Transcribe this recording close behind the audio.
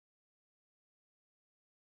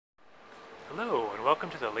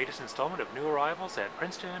to the latest installment of New Arrivals at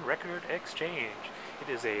Princeton Record Exchange.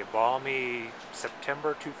 It is a balmy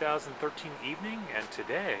September 2013 evening, and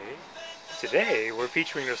today we're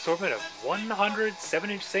featuring an assortment of 100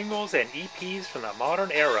 7-inch singles and EPs from the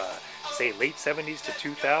modern era, say late 70s to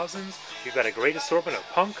 2000s. We've got a great assortment of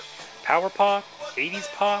punk, power pop,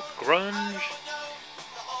 80s pop, grunge,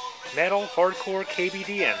 metal, hardcore,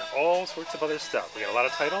 KBD, and all sorts of other stuff. We got a lot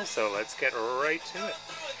of titles, so let's get right to it.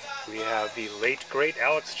 We have the late, great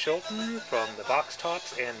Alex Chilton from the Box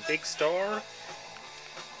Tops and Big Star.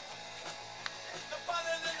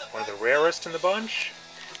 One of the rarest in the bunch.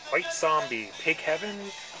 White Zombie, Pig Heaven,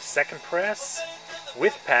 second press,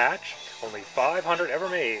 with patch, only 500 ever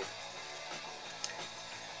made.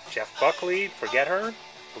 Jeff Buckley, Forget Her,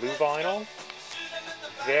 blue vinyl.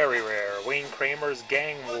 Very rare, Wayne Kramer's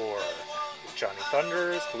Gang War. Johnny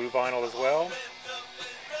Thunders, blue vinyl as well.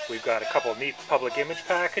 We've got a couple of neat public image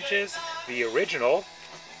packages. The original,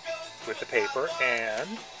 with the paper, and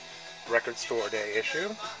Record Store Day issue.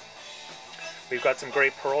 We've got some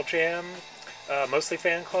great Pearl Jam, mostly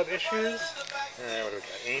fan club issues. What do we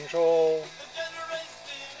got? Angel,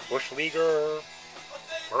 Bush Leaguer,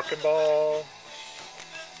 Merkinball,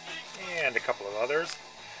 and a couple of others.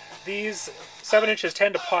 These 7 inches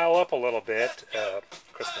tend to pile up a little bit.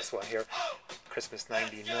 Christmas one here, Christmas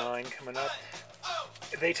 '99 coming up.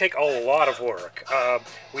 They take a lot of work.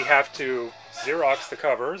 We have to Xerox the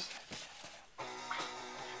covers,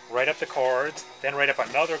 write up the cards, then write up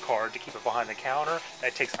another card to keep it behind the counter.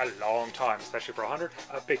 That takes a long time, especially for 100.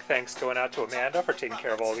 A big thanks going out to Amanda for taking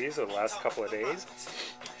care of all these over the last couple of days.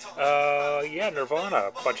 Yeah, Nirvana,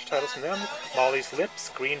 a bunch of titles from them. Molly's Lips,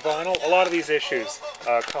 green vinyl. A lot of these issues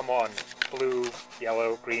come on blue,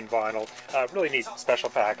 yellow, green vinyl. Really neat special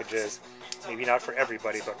packages. Maybe not for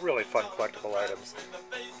everybody, but really fun collectible items.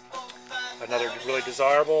 Another really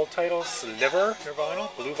desirable title, Sliver, Nirvana,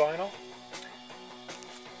 blue vinyl.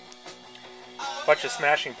 Bunch of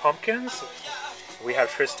Smashing Pumpkins. We have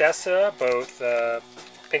Tristessa, both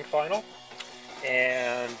pink vinyl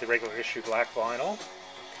and the regular issue black vinyl.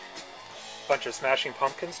 Bunch of Smashing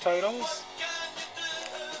Pumpkins titles.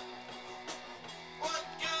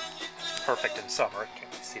 Perfect in summer.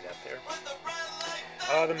 Can't see that there.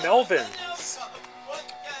 The Melvins.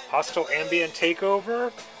 Hostile Ambient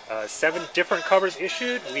Takeover. 7 different covers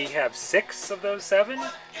issued. We have 6 of those 7.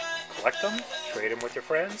 Collect them, trade them with your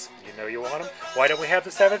friends. You know you want them. Why don't we have the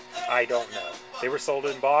 7th? I don't know. They were sold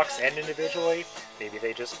in box and individually. Maybe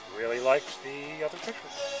they just really liked the other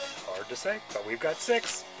pictures. Hard to say, but we've got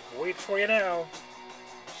 6. Wait for you now.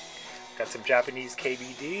 Got some Japanese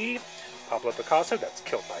KBD. Pablo Picasso, that's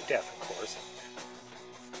Killed by Death, of course.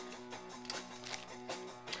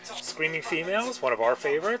 Screaming Females, one of our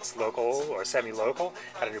favorites, local or semi-local,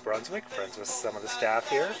 out of New Brunswick, friends with some of the staff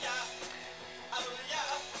here.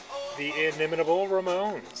 The inimitable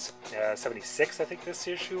Ramones, 76 I think this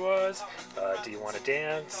issue was. Do You Want to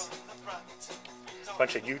Dance? A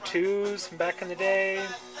bunch of U2s from back in the day.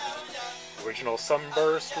 Original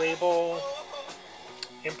Sunburst label.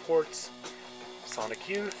 Imports. Sonic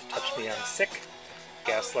Youth, Touch Me I'm Sick.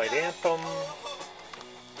 Gaslight Anthem.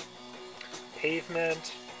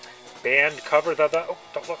 Pavement. Band cover, oh,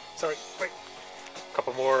 don't look, sorry, wait. A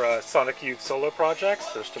couple more Sonic Youth solo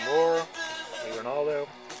projects. There's 2 more. Ronaldo.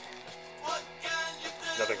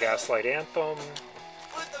 Another Gaslight Anthem.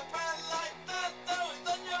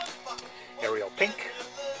 Ariel Pink.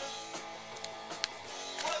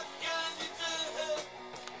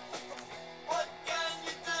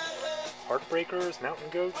 Heartbreakers, Mountain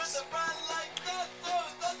Goats.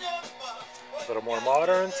 A little more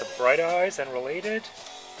modern, some Bright Eyes and related.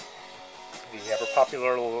 The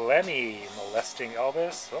ever-popular Lemmy molesting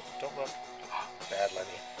Elvis. Oh, don't look. Bad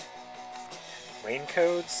Lemmy.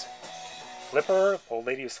 Raincoats. Flipper, Old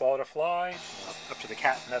Lady Who Swallowed a Fly. Up to the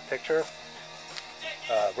cat in that picture.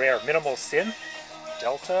 Rare Minimal Synth.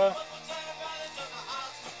 Delta.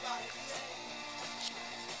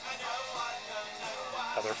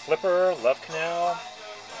 Another Flipper, Love Canal.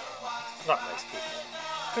 Not nice people.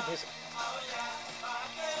 Good music.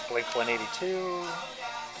 Blink 182.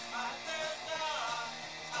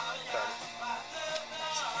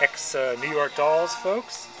 Ex-New York Dolls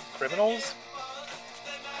folks, Criminals.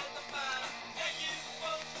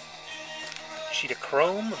 Sheet of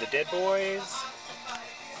Chrome, The Dead Boys.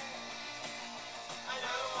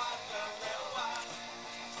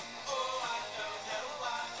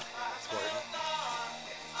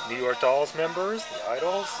 New York Dolls members, The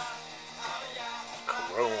Idols.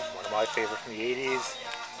 Chrome, one of my favorite from the 80s.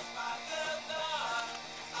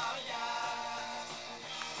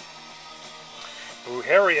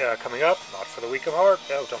 Brujeria coming up, not for the weak of heart.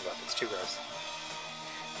 No, don't look, it's too gross.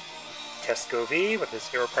 Tesco V with his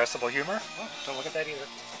irrepressible humor. Oh, don't look at that either.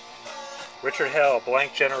 Richard Hell,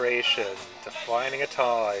 Blank Generation, Defining a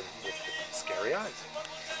Time with Scary Eyes.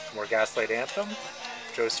 More Gaslight Anthem.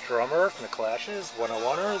 Joe Strummer from the Clashes,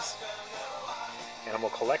 101ers. Animal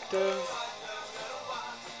Collective.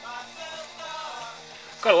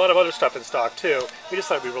 Got a lot of other stuff in stock too. We just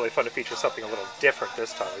thought it'd be really fun to feature something a little different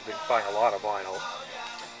this time. We've been buying a lot of vinyl.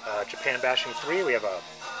 Japan Bashing 3, we have a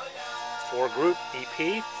 4-group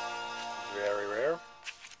EP. Very rare.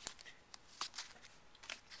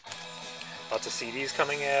 Lots of CDs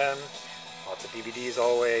coming in. Lots of DVDs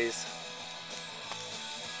always.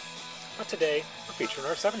 But today, we're featuring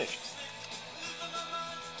our 7-inches.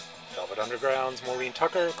 Velvet Underground's Maureen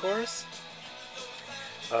Tucker, of course.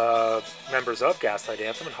 Members of Gaslight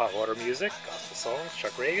Anthem and Hot Water Music, gospel songs,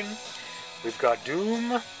 Chuck Reagan. We've got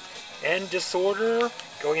Doom and Disorder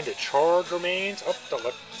going into Charred Remains. Oh, don't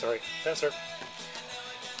look. Sorry. Censor.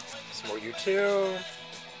 Some more U2.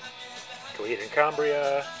 Coheed and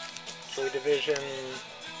Cambria. Joy Division.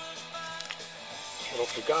 Little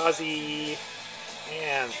Fugazi.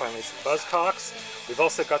 And finally some Buzzcocks. We've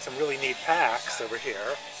also got some really neat packs over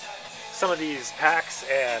here. Some of these packs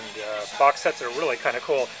and box sets are really kind of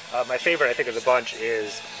cool. My favorite, I think, of the bunch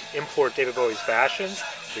is Import David Bowie's Fashions.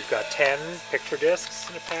 We've got 10 picture discs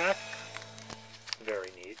in a pack.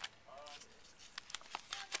 Very neat.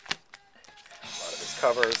 A lot of his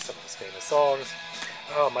covers, some of his famous songs.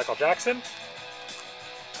 Oh, Michael Jackson.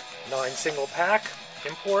 9 single pack,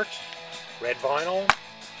 import, red vinyl,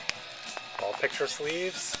 all picture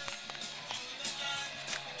sleeves.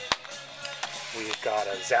 We've got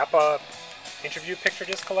a Zappa interview picture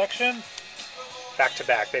disc collection. Back to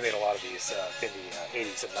back, they made a lot of these in the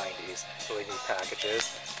 80s and 90s. Really neat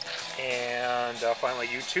packages. And finally,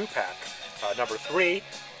 U2 pack, number 3,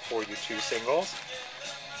 4 U2 singles.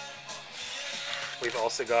 We've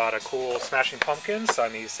also got a cool Smashing Pumpkins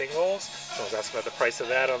Siamese singles. Someone was asking about the price of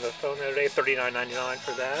that on the phone the other day, $39.99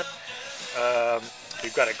 for that.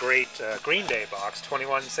 We've got a great Green Day box,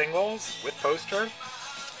 21 singles with poster.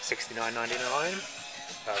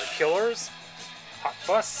 $69.99. The Killers, Hot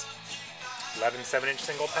Fuss, 11 7-inch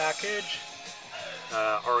single package.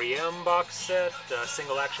 R.E.M. box set,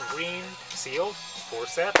 single action green, sealed, 4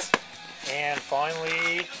 sets. And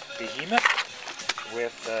finally, Behemoth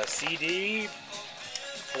with CD,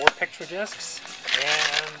 4 picture discs,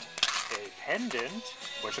 and a pendant,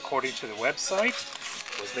 which according to the website,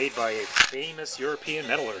 was made by a famous European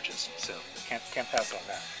metallurgist. So can't pass on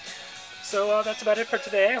that. So that's about it for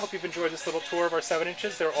today. I hope you've enjoyed this little tour of our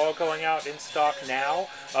 7-inches. They're all going out in stock now.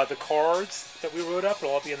 The cards that we wrote up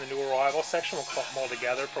will all be in the new arrival section. We'll clump them all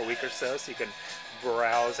together for a week or so you can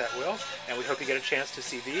browse at will. And we hope you get a chance to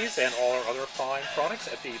see these and all our other fine products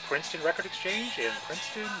at the Princeton Record Exchange in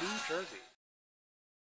Princeton, New Jersey.